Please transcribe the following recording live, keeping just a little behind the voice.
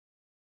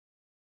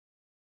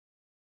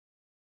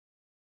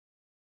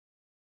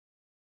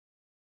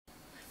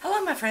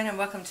Hello my friend and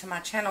welcome to my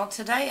channel.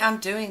 Today I'm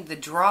doing the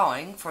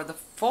drawing for the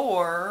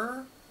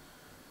 4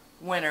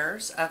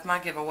 winners of my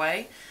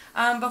giveaway.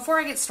 Before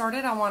I get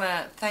started, I want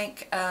to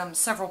thank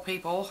several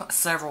people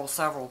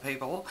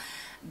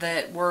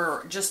that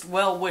were just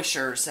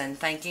well-wishers and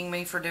thanking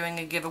me for doing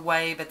a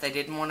giveaway, but they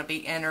didn't want to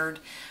be entered.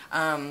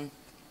 I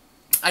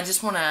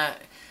just want to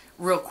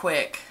real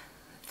quick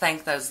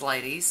thank those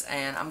ladies,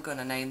 and I'm going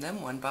to name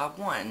them one by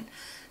one.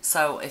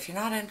 So if you're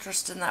not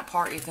interested in that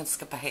part, you can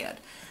skip ahead.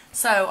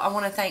 So I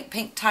want to thank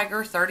Pink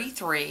Tiger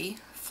 33,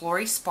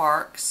 Flory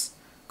Sparks,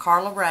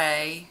 Carla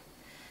Ray,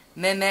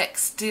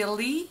 Memex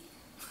Dilly,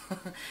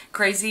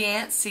 Crazy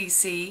Aunt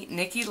Cece,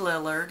 Nikki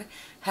Lillard,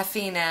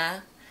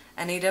 Hafina,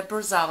 Anita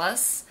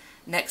Brazales,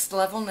 Next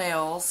Level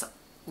Nails,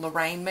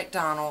 Lorraine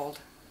McDonald,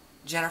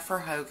 Jennifer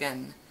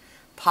Hogan,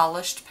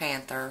 Polished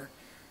Panther,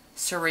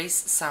 Cerise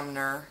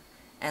Sumner,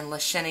 and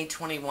Lasheni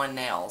 21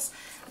 Nails.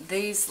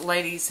 These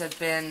ladies have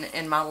been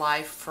in my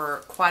life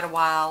for quite a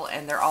while,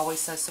 and they're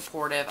always so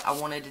supportive. I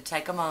wanted to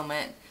take a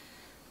moment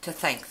to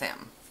thank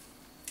them,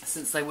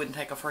 since they wouldn't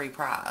take a free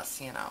prize,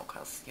 you know,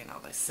 because, you know,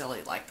 they're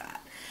silly like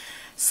that.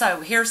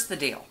 So, here's the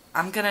deal.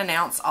 I'm going to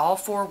announce all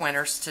 4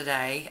 winners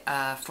today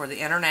for the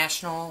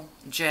International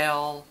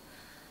Gel.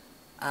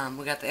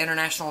 We got the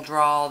International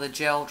Draw, the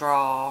Gel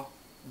Draw,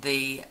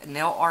 the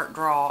Nail Art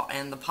Draw,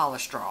 and the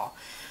Polish Draw.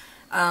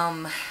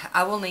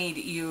 I will need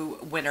you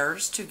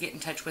winners to get in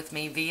touch with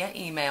me via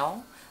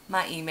email.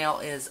 My email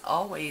is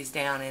always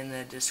down in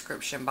the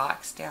description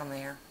box, down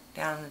in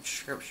the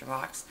description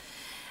box.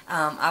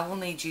 I will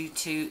need you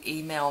to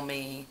email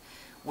me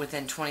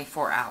within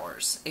 24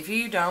 hours. If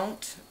you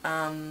don't,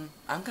 I'm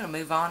going to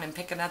move on and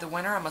pick another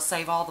winner. I'm going to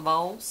save all the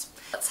bowls.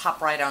 Let's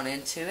hop right on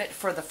into it.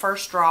 For the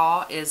first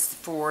draw is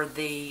for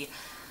the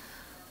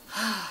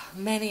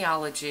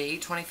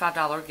Maniology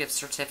 $25 gift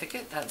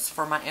certificate. That's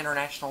for my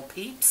international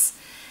peeps.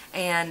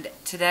 And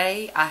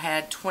today I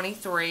had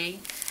 23.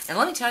 And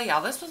let me tell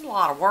y'all, this was a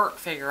lot of work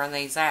figuring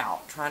these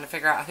out. Trying to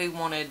figure out who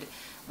wanted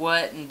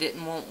what and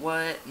didn't want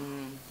what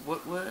and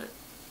what.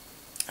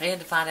 I had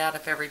to find out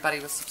if everybody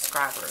was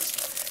subscribers.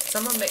 So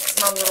I'm going to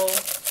mix my little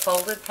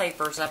folded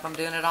papers up. I'm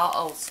doing it all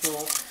old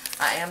school.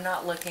 I am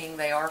not looking.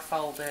 They are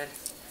folded.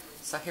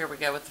 So here we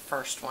go with the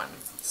first one.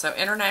 So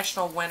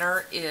international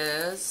winner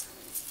is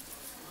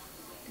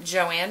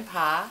Joanne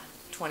Pye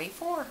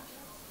 24.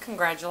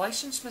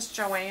 Congratulations, Miss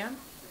Joanne.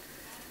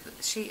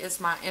 She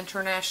is my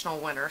international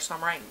winner, so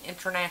I'm writing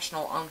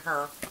international on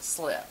her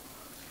slip.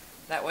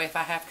 That way if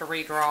I have to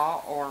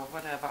redraw or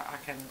whatever, I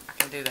can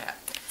do that.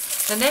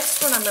 The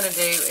next one I'm going to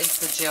do is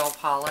the gel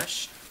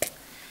polish.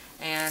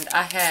 And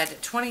I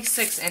had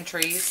 26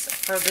 entries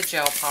for the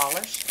gel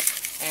polish.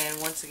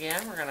 And once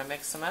again, we're going to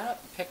mix them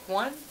up. Pick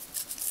one.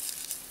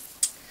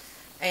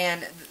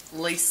 And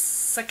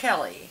Lisa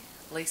Kelly.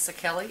 Lisa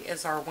Kelly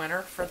is our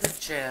winner for the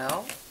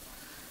gel.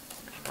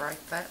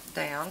 Write that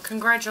down.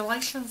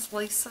 Congratulations,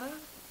 Lisa.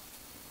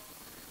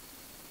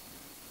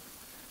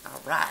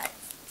 Alright.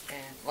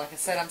 And like I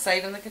said, I'm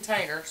saving the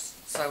containers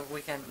so we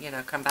can, you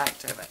know, come back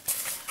to it.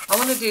 I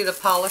want to do the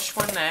polished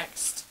one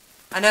next.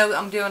 I know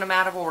I'm doing them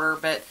out of order,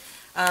 but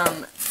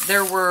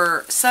there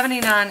were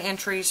 79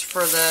 entries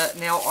for the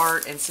nail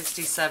art and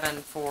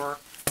 67 for,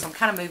 so I'm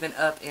kind of moving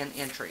up in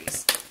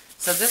entries.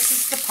 So this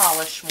is the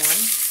polished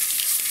one.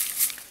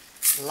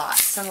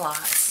 Lots and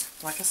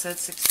lots. Like I said,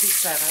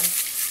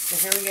 67. So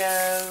here we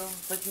go,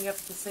 looking up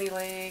at the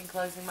ceiling,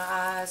 closing my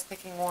eyes,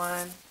 picking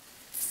one.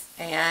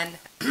 And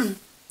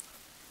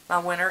my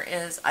winner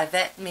is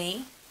Yvette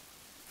Me.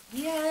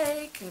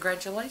 Yay!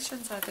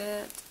 Congratulations,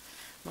 Yvette.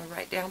 I'm going to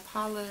write down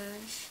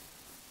polish.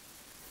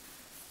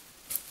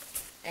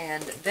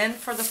 And then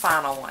for the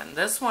final one.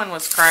 This one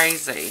was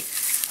crazy.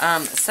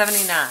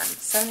 79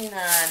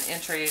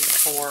 entries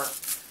for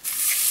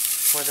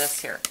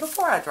this here.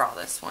 Before I draw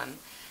this one,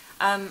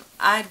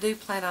 I do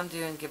plan on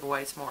doing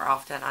giveaways more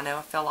often. I know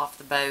I fell off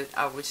the boat.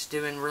 I was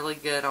doing really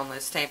good on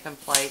those stamping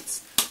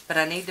plates, but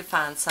I need to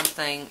find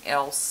something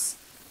else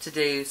to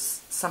do,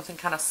 something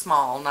kind of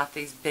small, not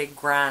these big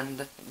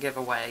grand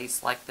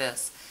giveaways like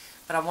this.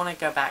 But I want to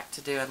go back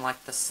to doing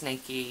like the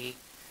sneaky,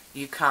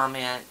 you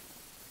comment,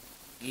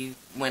 you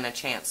win a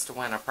chance to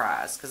win a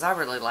prize, because I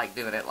really like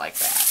doing it like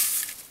that,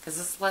 because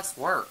it's less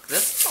work.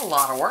 This is a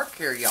lot of work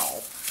here,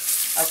 y'all.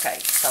 Okay,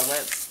 so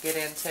let's get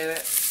into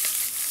it.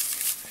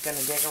 Going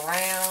to dig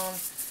around,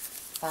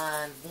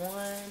 find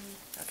one.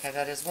 Okay,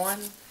 that is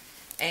one.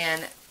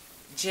 And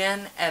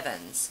Jen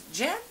Evans.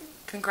 Jen,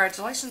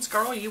 congratulations,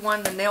 girl. You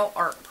won the nail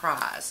art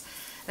prize.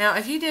 Now,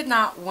 if you did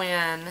not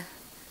win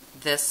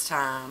this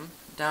time,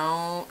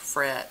 don't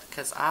fret,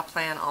 because I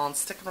plan on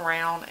sticking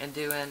around and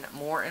doing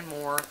more and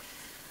more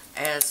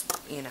as,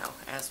 you know,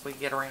 as we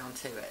get around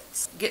to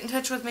it. Get in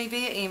touch with me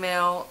via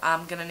email.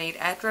 I'm going to need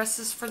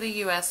addresses for the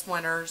U.S.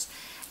 winners.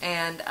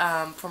 And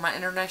for my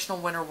international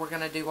winner, we're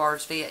going to do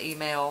ours via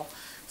email.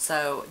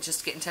 So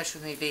just get in touch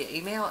with me via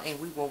email, and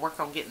we will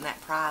work on getting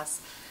that prize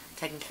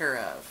taken care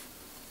of.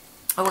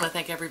 I want to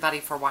thank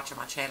everybody for watching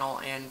my channel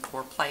and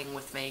for playing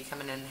with me,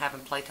 coming in and having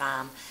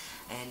playtime.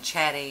 and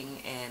chatting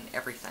and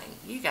everything.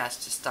 You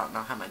guys just don't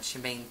know how much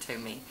you mean to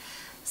me.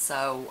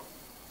 So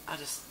I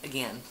just,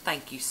 again,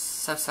 thank you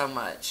so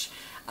much.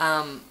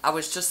 I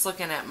was just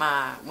looking at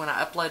when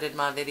I uploaded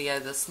my video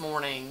this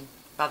morning.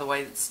 By the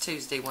way, it's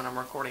Tuesday when I'm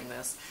recording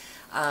this.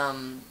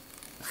 When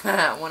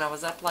I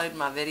was uploading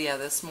my video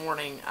this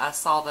morning, I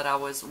saw that I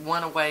was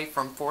one away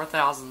from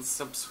 4,000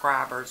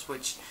 subscribers,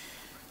 which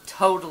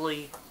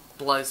totally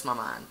blows my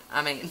mind.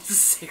 I mean,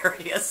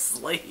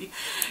 seriously.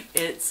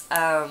 It's,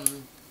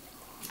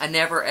 I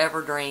never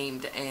ever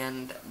dreamed,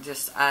 and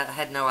just, I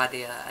had no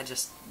idea. I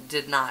just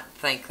did not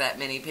think that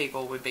many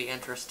people would be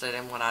interested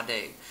in what I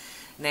do.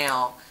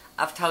 Now,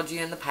 I've told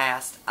you in the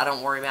past, I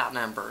don't worry about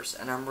numbers,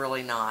 and I'm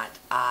really not.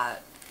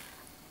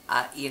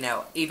 You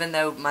know, even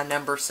though my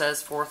number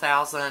says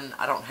 4,000,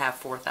 I don't have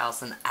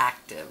 4,000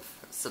 active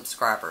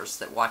subscribers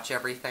that watch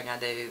everything I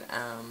do.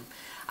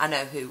 I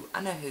know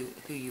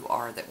who you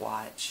are that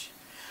watch.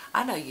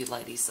 I know you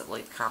ladies that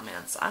leave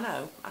comments. I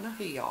know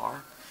who you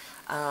are.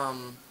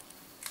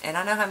 And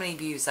I know how many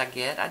views I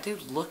get. I do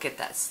look at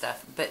that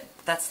stuff, but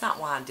that's not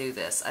why I do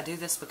this. I do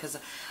this because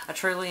I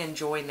truly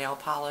enjoy nail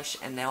polish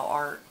and nail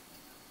art.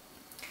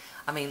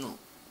 I mean,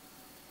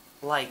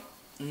 like,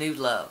 new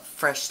love,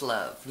 fresh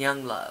love,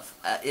 young love.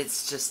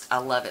 It's just, I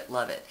love it,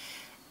 love it.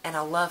 And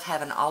I love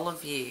having all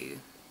of you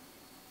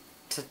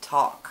to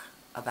talk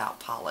about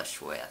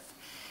polish with.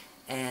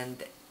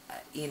 And,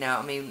 you know,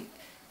 I mean,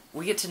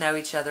 we get to know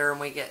each other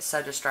and we get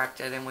so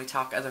distracted and we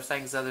talk other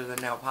things other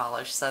than nail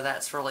polish. So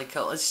that's really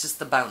cool. It's just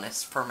the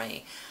bonus for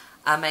me.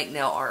 I make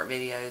nail art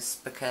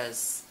videos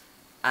because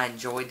I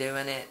enjoy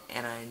doing it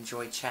and I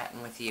enjoy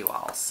chatting with you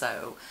all.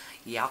 So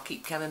y'all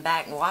keep coming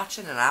back and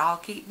watching, and I'll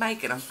keep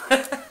making them.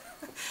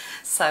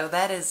 So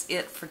that is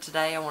it for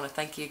today. I want to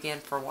thank you again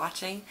for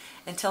watching.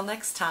 Until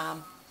next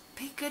time,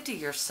 be good to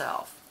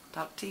yourself.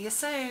 Talk to you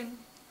soon.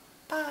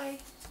 Bye.